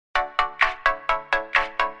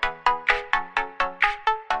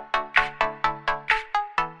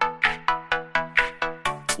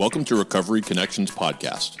Welcome to Recovery Connections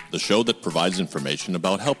Podcast, the show that provides information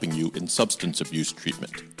about helping you in substance abuse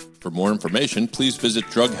treatment. For more information, please visit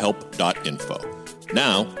drughelp.info.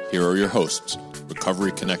 Now, here are your hosts,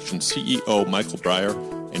 Recovery Connections CEO Michael Breyer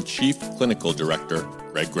and Chief Clinical Director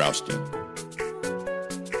Greg Graustein.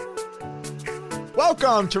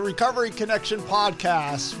 Welcome to Recovery Connection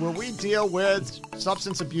Podcast, where we deal with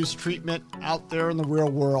substance abuse treatment out there in the real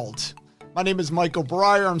world. My name is Michael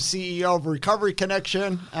Breyer. I'm CEO of Recovery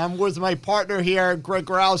Connection. I'm with my partner here, Greg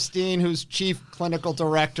Graustein, who's Chief Clinical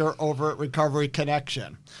Director over at Recovery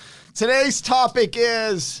Connection. Today's topic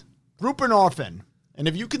is buprenorphine. And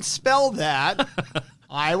if you can spell that,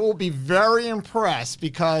 I will be very impressed,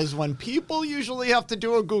 because when people usually have to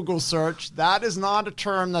do a Google search, that is not a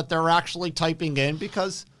term that they're actually typing in,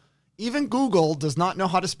 because even Google does not know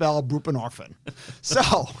how to spell buprenorphine.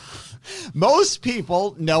 So most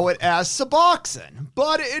people know it as Suboxone,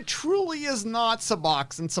 but it truly is not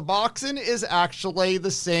Suboxone. Suboxone is actually the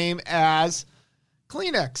same as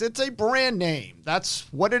Kleenex. It's a brand name.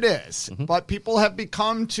 That's what it is. Mm-hmm. But people have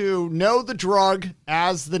become to know the drug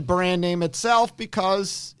as the brand name itself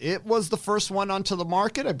because it was the first one onto the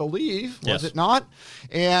market, I believe. Was it not?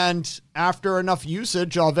 And after enough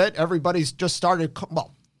usage of it, everybody's just started,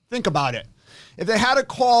 well, think about it. If they had to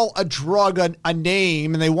call a drug a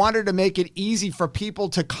name and they wanted to make it easy for people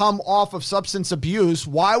to come off of substance abuse,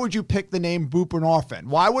 why would you pick the name buprenorphine?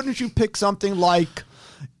 Why wouldn't you pick something like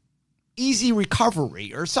Easy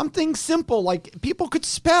Recovery or something simple like people could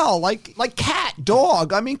spell, like cat,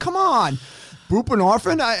 dog? I mean, come on.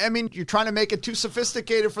 Buprenorphine? I mean, you're trying to make it too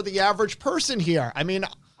sophisticated for the average person here. I mean,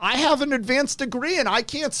 I have an advanced degree and I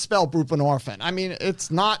can't spell buprenorphine. I mean, it's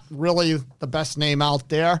not really the best name out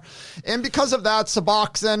there. And because of that,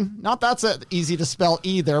 Suboxone, not that's easy to spell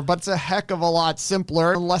either, but it's a heck of a lot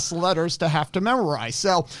simpler and less letters to have to memorize.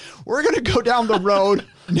 So we're going to go down the road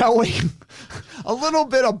knowing a little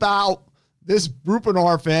bit about this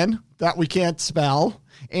buprenorphine that we can't spell,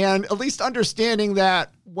 and at least understanding that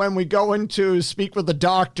when we go in to speak with the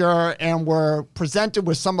doctor and we're presented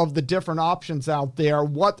with some of the different options out there,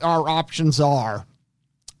 what our options are.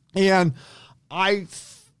 And I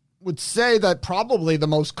would say that probably the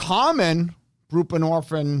most common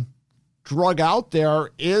buprenorphine drug out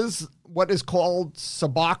there is what is called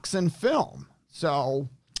Suboxone film. So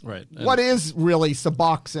right. What is really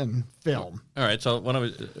Suboxone film? All right. So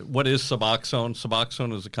what is Suboxone?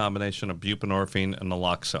 Suboxone is a combination of buprenorphine and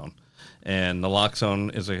naloxone. And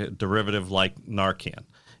naloxone is a derivative like Narcan.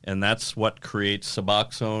 And that's what creates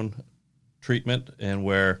Suboxone treatment, and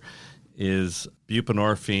where is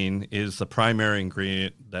buprenorphine is the primary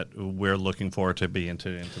ingredient that we're looking for to be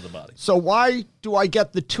into the body. So why do I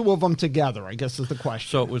get the two of them together, I guess is the question.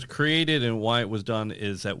 So it was created, and why it was done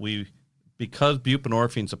is that because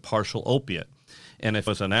buprenorphine is a partial opiate, and if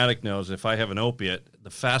as an addict knows, if I have an opiate,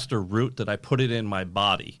 the faster route that I put it in my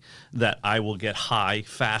body, that I will get high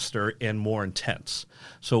faster and more intense.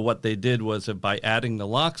 So what they did was that by adding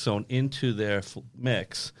naloxone into their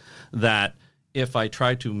mix, that if I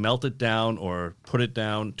try to melt it down or put it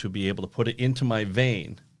down to be able to put it into my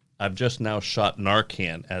vein, I've just now shot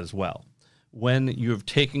Narcan as well. When you're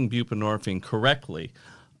taking buprenorphine correctly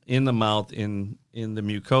in the mouth, in the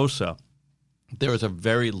mucosa, there is a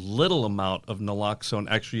very little amount of naloxone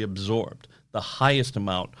actually absorbed. The highest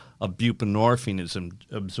amount of buprenorphine is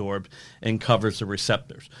absorbed and covers the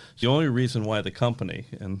receptors. The only reason why the company,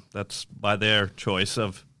 and that's by their choice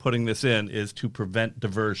of putting this in, is to prevent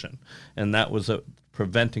diversion. And that was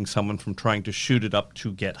preventing someone from trying to shoot it up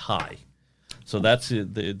to get high. So that's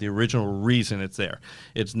the original reason it's there.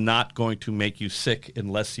 It's not going to make you sick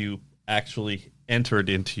unless you actually enter it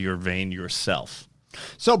into your vein yourself.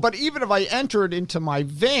 So, but even if I enter it into my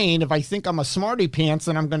vein, if I think I'm a smarty pants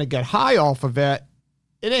and I'm going to get high off of it,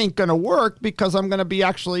 it ain't going to work, because I'm going to be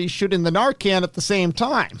actually shooting the Narcan at the same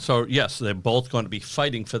time. So, yes, they're both going to be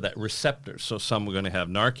fighting for that receptor. So some are going to have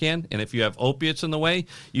Narcan, and if you have opiates in the way,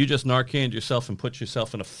 you just Narcan yourself and put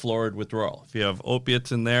yourself in a florid withdrawal. If you have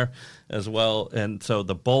opiates in there as well, and so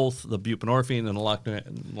the buprenorphine and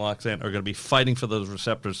naloxone are going to be fighting for those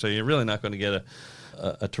receptors, so you're really not going to get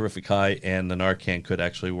a terrific high, and the Narcan could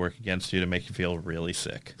actually work against you to make you feel really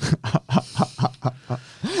sick.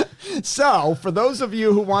 So, for those of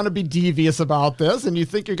you who want to be devious about this and you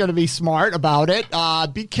think you're going to be smart about it,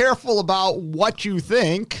 be careful about what you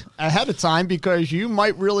think. ahead of time because you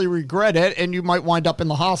might really regret it and you might wind up in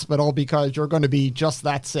the hospital because you're going to be just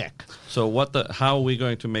that sick. So how are we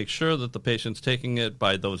going to make sure that the patient's taking it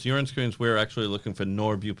by those urine screens? We're actually looking for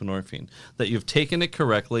norbuprenorphine, that you've taken it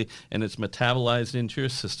correctly and it's metabolized into your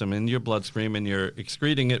system, in your bloodstream, and you're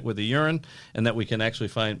excreting it with the urine, and that we can actually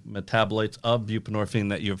find metabolites of buprenorphine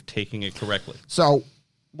that you've taken it correctly. So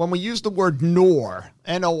when we use the word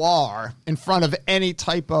N-O-R, in front of any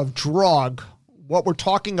type of drug, what we're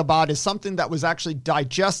talking about is something that was actually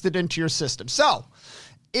digested into your system. So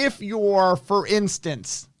if you're, for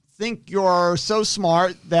instance, think you're so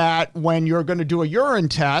smart that when you're going to do a urine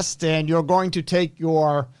test and you're going to take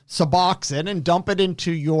your Suboxone and dump it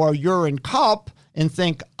into your urine cup and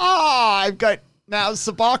think, I've got now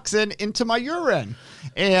Suboxone into my urine.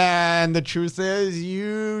 And the truth is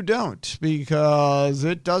you don't, because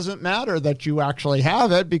it doesn't matter that you actually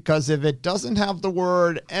have it, because if it doesn't have the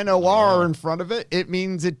word NOR in front of it, it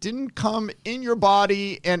means it didn't come in your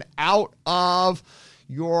body and out of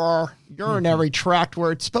your urinary tract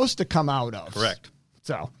where it's supposed to come out of. Correct.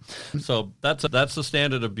 So that's the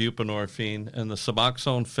standard of buprenorphine, and the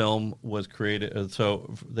Suboxone film was created.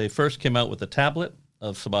 So they first came out with a tablet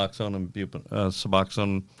of Suboxone and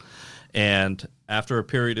Suboxone, and after a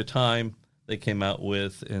period of time, they came out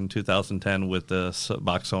with, in 2010, with the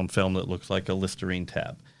Suboxone film that looks like a Listerine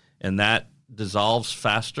tab, and that dissolves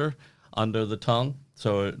faster under the tongue,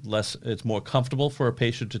 so it's more comfortable for a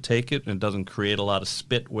patient to take it, and it doesn't create a lot of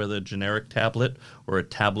spit where the generic tablet or a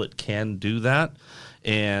tablet can do that.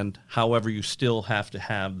 And however, you still have to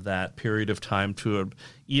have that period of time to,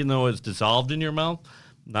 even though it's dissolved in your mouth,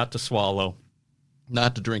 not to swallow,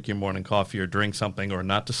 not to drink your morning coffee or drink something, or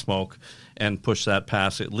not to smoke, and push that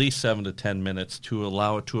past at least 7 to 10 minutes to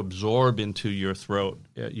allow it to absorb into your throat,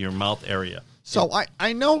 your mouth area. So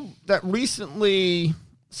I know that recently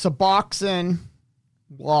Suboxone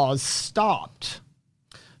was stopped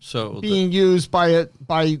being used by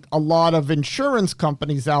a lot of insurance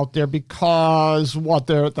companies out there because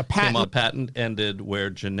the patent ended, where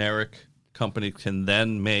generic companies can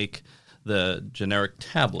then make the generic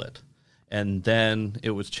tablet. And then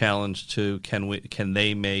it was challenged to can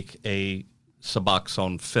they make a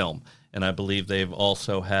Suboxone film? And I believe they've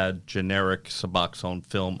also had generic Suboxone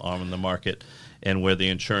film on the market, and where the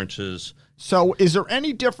insurances. So is there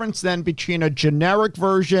any difference then between a generic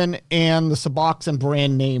version and the Suboxone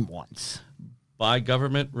brand name ones? By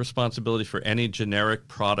government responsibility for any generic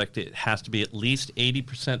product, it has to be at least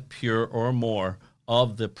 80% pure or more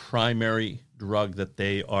of the primary drug that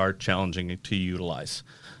they are challenging to utilize.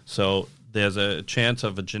 So there's a chance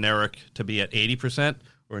of a generic to be at 80%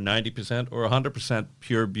 or 90% or 100%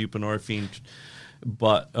 pure buprenorphine,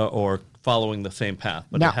 or following the same path.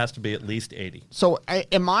 But now, it has to be at least 80. So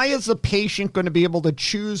am I, as a patient, going to be able to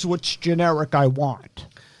choose which generic I want?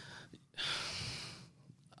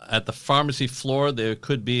 At the pharmacy floor, there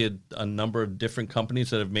could be a number of different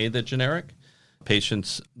companies that have made the generic.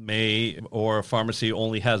 Patients or a pharmacy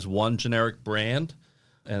only has one generic brand,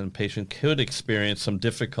 and a patient could experience some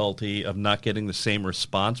difficulty of not getting the same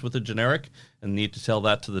response with the generic and need to tell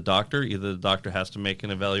that to the doctor. Either the doctor has to make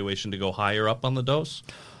an evaluation to go higher up on the dose,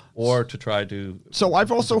 or to try to. So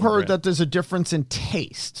I've also heard that there's a difference in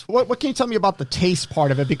taste. What can you tell me about the taste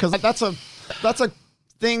part of it? Because that's a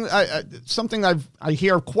thing, something I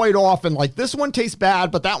hear quite often. Like, this one tastes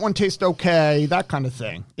bad, but that one tastes okay. That kind of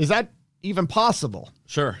thing. Is that even possible?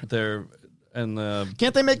 Sure,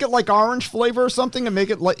 can't they make it like orange flavor or something and make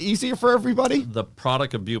it easier for everybody? The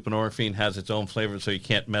product of buprenorphine has its own flavor, so you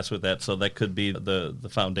can't mess with that. So that could be the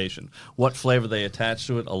foundation. What flavor they attach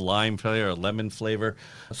to it, a lime flavor, a lemon flavor.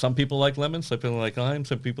 Some people like lemon, some people like lime,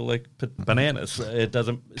 some people like bananas. It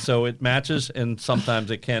doesn't, so it matches, and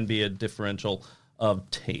sometimes it can be a differential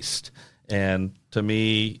of taste. And to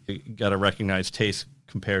me, you got to recognize taste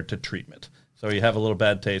compared to treatment. So you have a little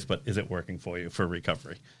bad taste, but is it working for you for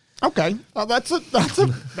recovery? Okay, well, that's a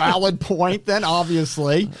valid point then,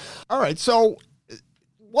 obviously. All right, so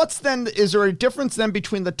is there a difference then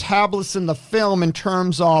between the tablets and the film in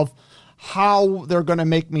terms of how they're going to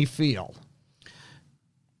make me feel?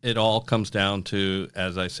 It all comes down to,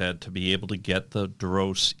 as I said, to be able to get the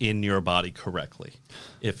dose in your body correctly.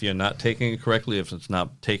 If you're not taking it correctly, if it's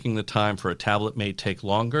not taking the time, for a tablet may take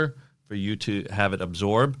longer for you to have it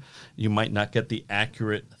absorb, you might not get the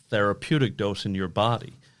accurate therapeutic dose in your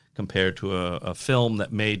body, compared to a film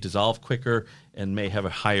that may dissolve quicker and may have a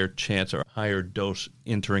higher chance or higher dose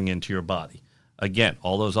entering into your body. Again,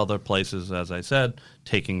 all those other places, as I said,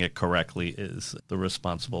 taking it correctly is the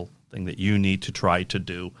responsible thing that you need to try to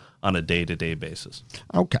do on a day-to-day basis.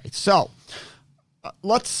 Okay, so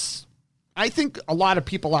I think a lot of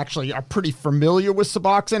people actually are pretty familiar with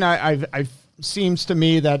Suboxone. I've seems to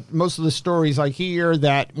me that most of the stories I hear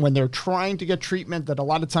that when they're trying to get treatment, that a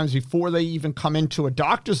lot of times before they even come into a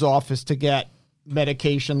doctor's office to get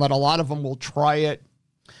medication, that a lot of them will try it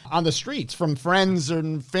on the streets from friends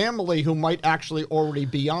and family who might actually already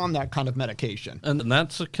be on that kind of medication. And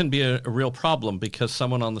that can be a real problem because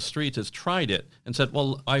someone on the street has tried it and said,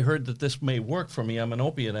 well, I heard that this may work for me. I'm an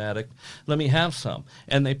opiate addict. Let me have some.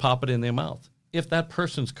 And they pop it in their mouth. If that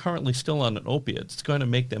person's currently still on an opiate, it's going to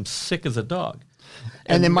make them sick as a dog.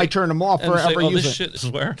 And they might turn them off forever. This shit is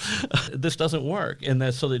where this doesn't work.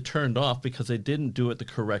 And so they turned off because they didn't do it the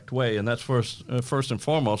correct way. And that's first and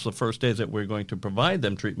foremost, the first days that we're going to provide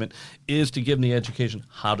them treatment is to give them the education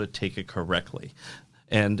how to take it correctly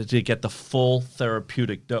and to get the full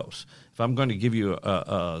therapeutic dose. If I'm going to give you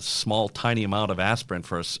a small, tiny amount of aspirin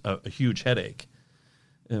for a huge headache,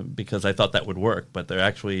 because I thought that would work, but they're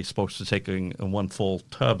actually supposed to take one full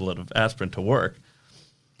tablet of aspirin to work.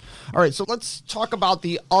 All right, so let's talk about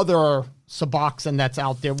the other Suboxone that's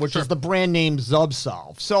out there, which is the brand name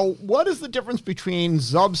Zubsolv. So what is the difference between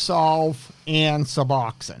Zubsolv and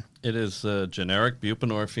Suboxone? It is a generic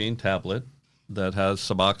buprenorphine tablet that has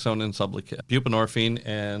Suboxone and buprenorphine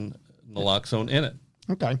and naloxone in it.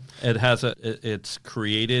 Okay. It's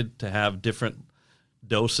created to have different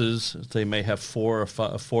doses. They may have four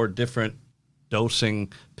different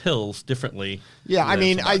dosing pills differently. Yeah, I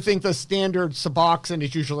mean, I think the standard Suboxone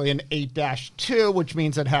is usually an 8-2, which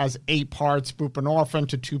means it has 8 parts buprenorphine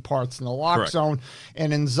to 2 parts naloxone. Correct.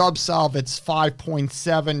 And in Zubsolv, it's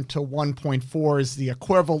 5.7 to 1.4 is the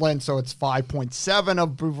equivalent. So it's 5.7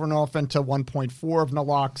 of buprenorphine to 1.4 of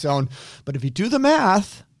naloxone. But if you do the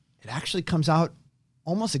math, it actually comes out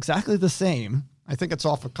almost exactly the same. I think it's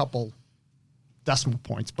off a couple decimal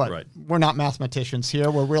points, but we're not mathematicians here.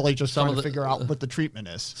 We're really just trying to figure out what the treatment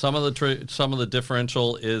is. Some of the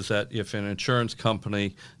differential is that if an insurance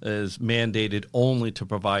company is mandated only to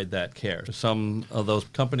provide that care, some of those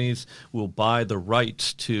companies will buy the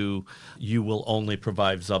rights to you will only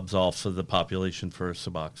provide Zubsolv for the population for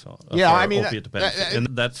Suboxone. Yeah, I mean, opiate dependence, and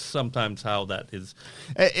that's sometimes how that is.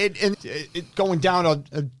 It going down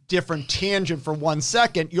a different tangent for 1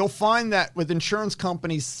 second, you'll find that with insurance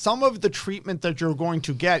companies, some of the treatment that you're going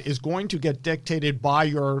to get is going to get dictated by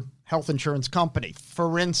your health insurance company.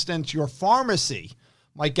 For instance, your pharmacy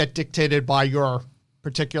might get dictated by your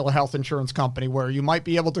particular health insurance company, where you might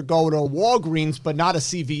be able to go to Walgreens but not a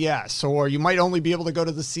CVS, or you might only be able to go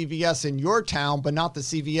to the CVS in your town but not the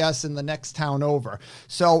CVS in the next town over.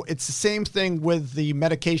 So it's the same thing with the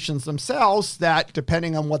medications themselves, that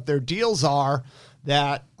depending on what their deals are,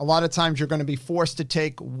 that a lot of times you're going to be forced to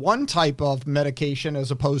take one type of medication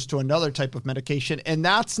as opposed to another type of medication, and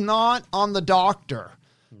that's not on the doctor.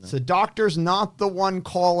 No. So the doctor's not the one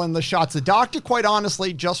calling the shots. The doctor, quite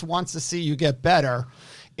honestly, just wants to see you get better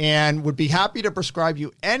and would be happy to prescribe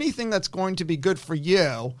you anything that's going to be good for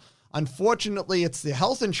you. Unfortunately, it's the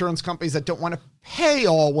health insurance companies that don't want to pay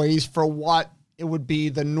always for what it would be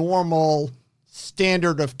the normal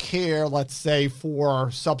standard of care, let's say,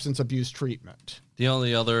 for substance abuse treatment. The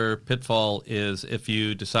only other pitfall is if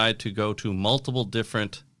you decide to go to multiple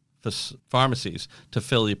different pharmacies to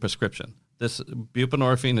fill your prescription. This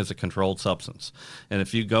buprenorphine is a controlled substance. And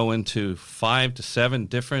if you go into 5 to 7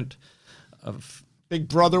 different... Big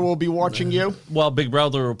Brother will be watching you? Well, Big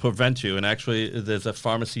Brother will prevent you. And actually, there's a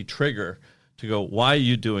pharmacy trigger to go, why are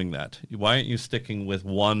you doing that? Why aren't you sticking with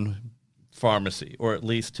one pharmacy, or at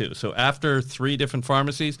least 2? So after 3 different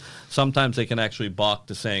pharmacies, sometimes they can actually balk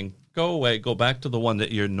to saying, go away, go back to the one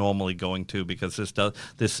that you're normally going to, because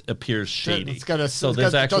this appears shady. It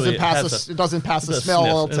doesn't pass the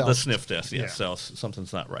smell test. The sniff test, yes. Yeah. So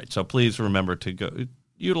something's not right. So please remember to go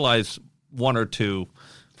utilize 1 or 2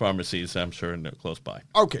 pharmacies, I'm sure, and they're close by.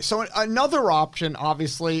 Okay, so another option,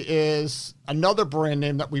 obviously, is another brand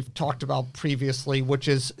name that we've talked about previously, which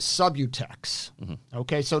is Subutex. Mm-hmm.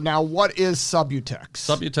 Okay, so now what is Subutex?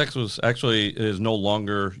 Subutex is no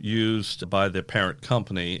longer used by the parent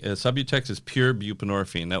company. Subutex is pure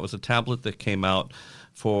buprenorphine. That was a tablet that came out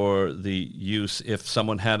for the use if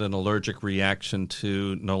someone had an allergic reaction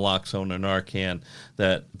to naloxone or Narcan,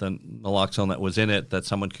 that the naloxone that was in it, that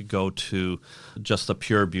someone could go to just the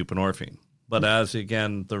pure buprenorphine. But as,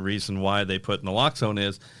 again, the reason why they put naloxone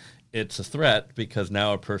is it's a threat, because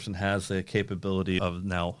now a person has the capability of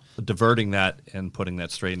now diverting that and putting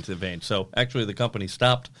that straight into the vein. So actually the company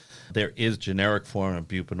stopped. There is generic form of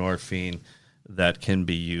buprenorphine that can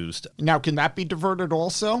be used. Now, can that be diverted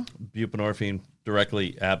also? Buprenorphine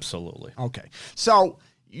directly, absolutely. Okay. So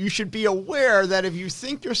you should be aware that if you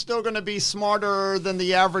think you're still going to be smarter than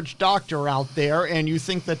the average doctor out there and you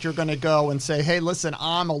think that you're going to go and say, hey, listen,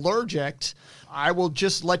 I'm allergic, I will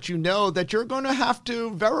just let you know that you're going to have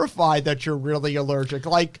to verify that you're really allergic.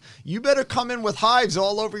 Like, you better come in with hives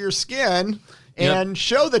all over your skin and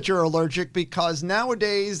show that you're allergic, because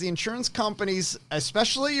nowadays the insurance companies,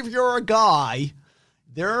 especially if you're a guy,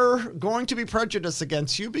 they're going to be prejudiced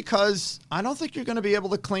against you, because I don't think you're going to be able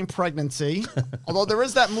to claim pregnancy. Although there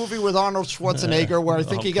is that movie with Arnold Schwarzenegger where I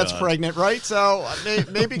think he gets pregnant, right? So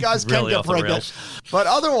maybe guys can Really get pregnant. But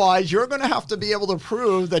otherwise, you're going to have to be able to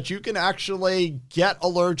prove that you can actually get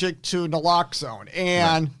allergic to naloxone.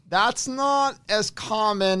 And that's not as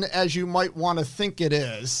common as you might want to think it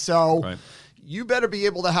is. So you better be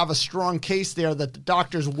able to have a strong case there that the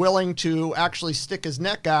doctor's willing to actually stick his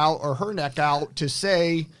neck out or her neck out to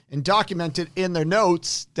say and document it in their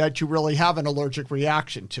notes that you really have an allergic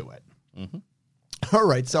reaction to it. All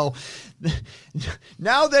right. So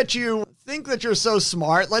now that you think that you're so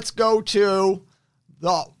smart, let's go to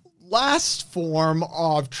the last form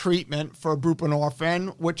of treatment for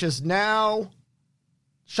buprenorphine, which is now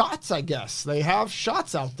shots, I guess. They have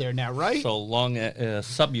shots out there now, right? So long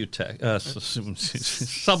Subutex,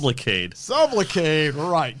 Sublocade. Sublocade,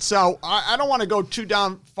 right. So I don't want to go too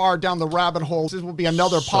far down the rabbit hole. This will be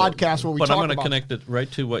another podcast where we talk about. But I'm going to connect it right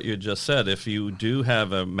to what you just said. If you do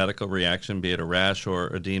have a medical reaction, be it a rash or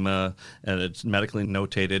edema, and it's medically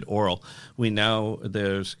notated oral, we now,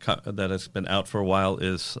 that has been out for a while,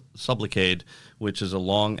 is Sublocade, which is a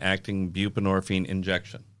long-acting buprenorphine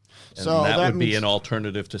injection. And so that would be an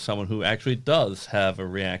alternative to someone who actually does have a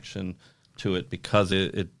reaction to it, because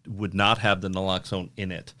it would not have the naloxone in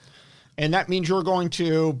it. And that means you're going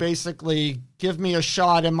to basically give me a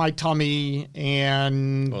shot in my tummy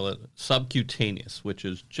and... Well, subcutaneous, which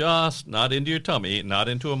is just not into your tummy, not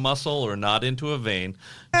into a muscle or not into a vein,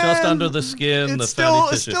 just under the skin, the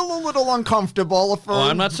fatty tissue. It's still a little uncomfortable.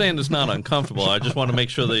 I'm not saying it's not uncomfortable. I just want to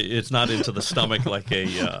make sure that it's not into the stomach like a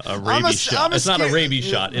rabies shot. It's not a rabies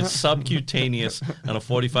shot. It's subcutaneous on a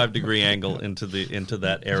 45-degree angle into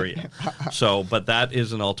that area. So, but that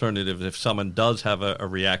is an alternative if someone does have a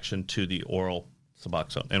reaction to the oral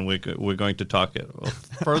Suboxone. And we're going to talk at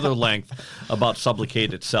further length about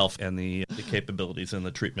Sublocade itself and the capabilities and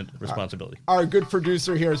the treatment responsibility. Our good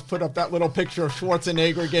producer here has put up that little picture of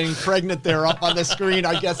Schwarzenegger getting pregnant there up on the screen,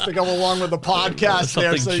 I guess, to go along with the podcast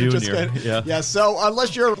there. So you just so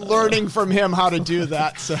unless you're learning from him how to do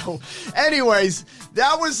that. So anyways,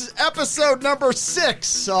 that was episode number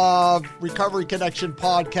 6 of Recovery Connection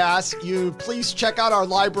Podcast. You please check out our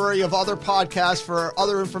library of other podcasts for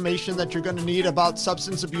other information that you're going to need about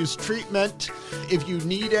substance abuse treatment. If you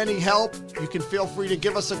need any help, you can feel free to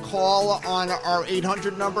give us a call on our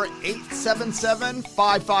 800 number,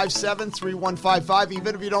 877-557-3155.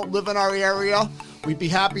 Even if you don't live in our area, we'd be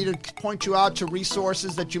happy to point you out to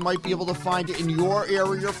resources that you might be able to find in your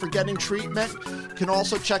area for getting treatment. You can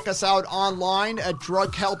also check us out online at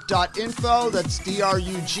drughelp.info. That's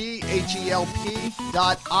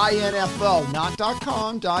drughelp.info, not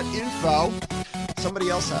 .com, .info. Somebody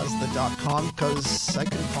else has the .com because I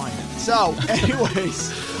couldn't find it. So,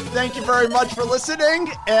 anyways, thank you very much for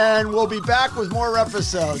listening, and we'll be back with more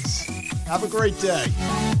episodes. Have a great day.